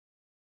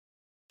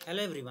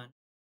Hello everyone.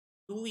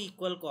 Two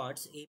equal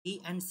chords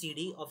AB and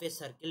CD of a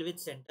circle with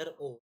center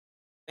O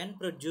when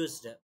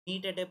produced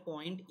meet at a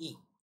point E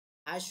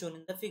as shown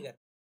in the figure.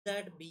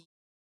 That B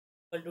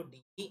equal to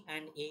D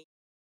and A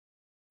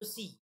to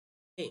C.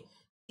 Okay.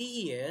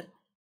 See here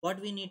what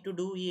we need to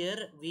do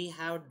here, we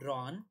have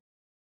drawn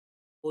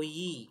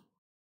OE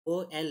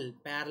OL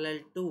parallel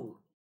to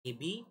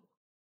AB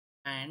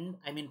and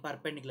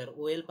perpendicular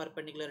OL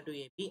perpendicular to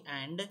AB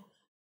and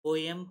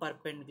OM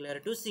perpendicular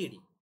to CD.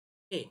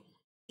 Okay,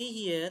 see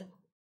here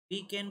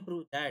we can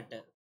prove that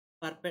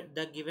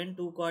the given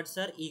two chords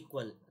are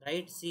equal,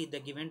 right? See, the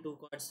given two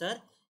chords are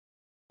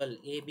equal.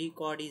 AB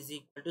chord is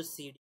equal to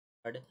CD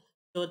chord,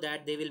 so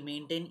that they will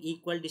maintain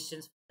equal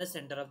distance from the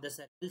center of the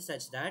circle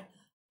such that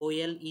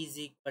OL is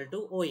equal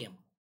to OM.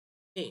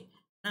 Okay,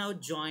 now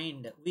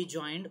we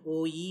joined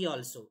OE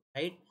also,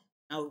 right?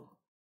 Now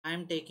I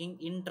am taking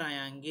in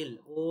triangle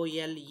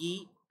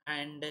OLE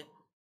and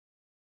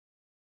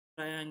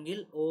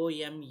triangle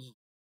OME.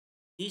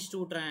 These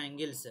two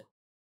triangles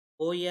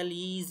OLE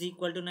is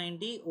equal to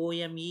 90,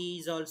 OME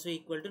is also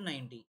equal to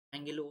 90.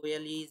 Angle OLE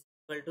is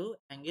equal to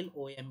angle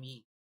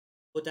OME.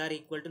 Both are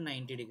equal to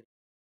 90 degrees,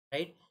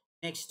 right?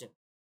 Next,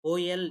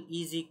 OL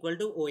is equal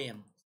to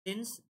OM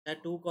since the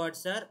two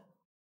chords are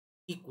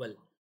equal.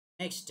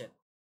 Next,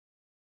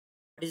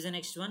 what is the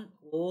next one?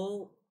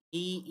 OE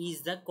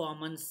is the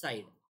common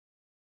side.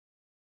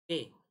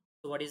 Okay,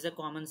 so what is the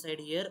common side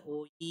here?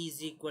 OE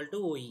is equal to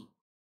OE.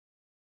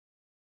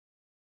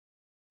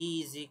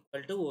 E is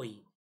equal to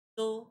OE.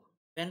 So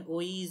when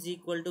OE is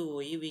equal to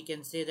OE, we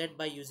can say that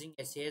by using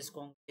SAS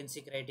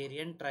congruency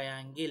criterion,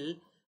 triangle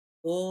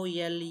OLE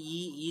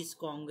is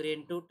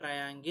congruent to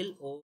triangle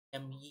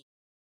OME.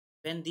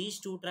 When these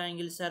two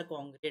triangles are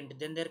congruent,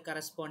 then their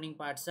corresponding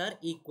parts are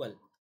equal.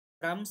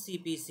 From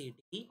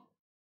CPCT,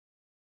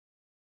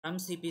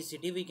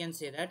 we can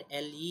say that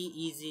LE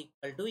is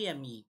equal to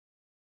ME.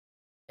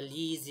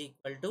 LE is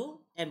equal to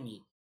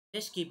ME.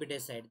 Just keep it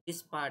aside.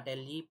 This part,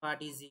 LE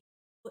part is equal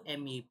to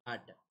ME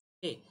part.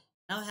 Okay.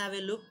 Now have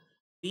a look.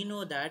 We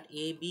know that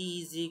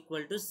AB is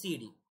equal to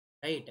CD.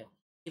 Right.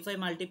 If I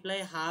multiply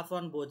half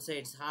on both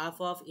sides,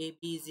 half of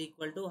AB is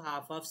equal to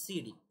half of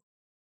CD.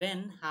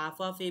 When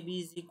half of AB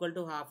is equal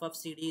to half of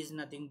CD is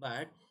nothing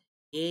but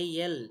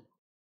AL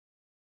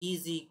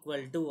is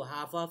equal to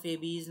half of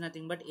AB is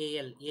nothing but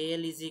AL.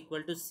 AL is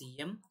equal to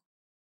CM.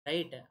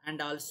 Right.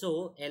 And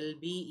also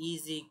LB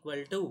is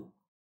equal to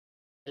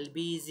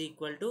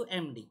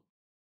MD.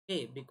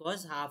 Okay,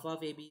 because half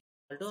of AB is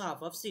equal to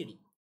half of CD.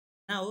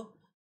 Now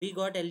we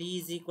got LE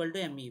is equal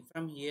to ME.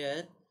 From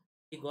here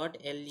we got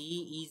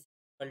LE is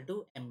equal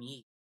to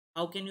ME.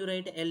 How can you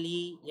write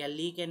LE?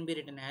 LE can be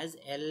written as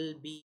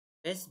LB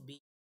plus B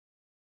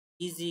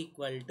is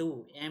equal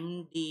to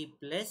MD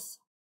plus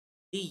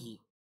DE.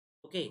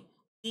 Okay,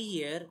 see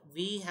here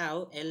we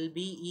have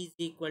LB is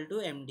equal to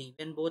MD.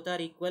 When both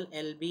are equal,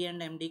 LB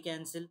and MD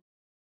cancel,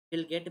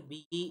 will get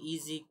BE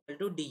is equal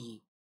to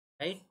DE,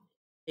 right?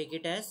 Take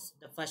it as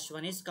the first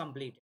one is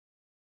completed.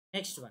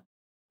 Next one,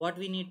 what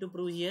we need to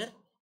prove here,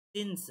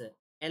 since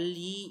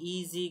LE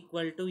is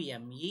equal to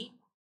ME,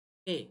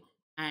 okay,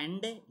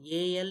 and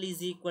AL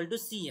is equal to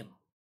CM,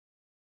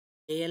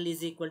 AL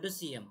is equal to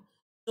CM.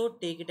 So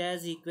take it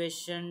as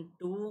equation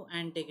 2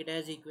 and take it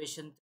as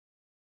equation 3.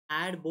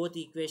 Add both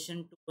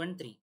equation 2 and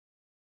 3.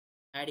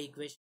 Add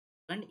equation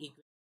 2 and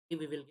equation 3.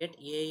 We will get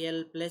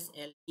AL plus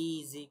LE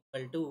is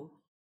equal to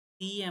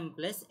CM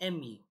plus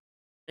ME.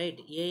 Right?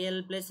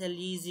 AL plus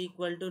LE is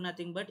equal to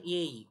nothing but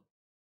AE.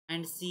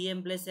 And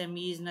CM plus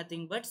ME is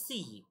nothing but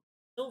CE.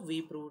 So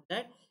we proved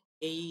that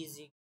AE is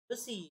equal to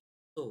CE.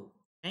 So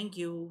thank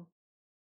you.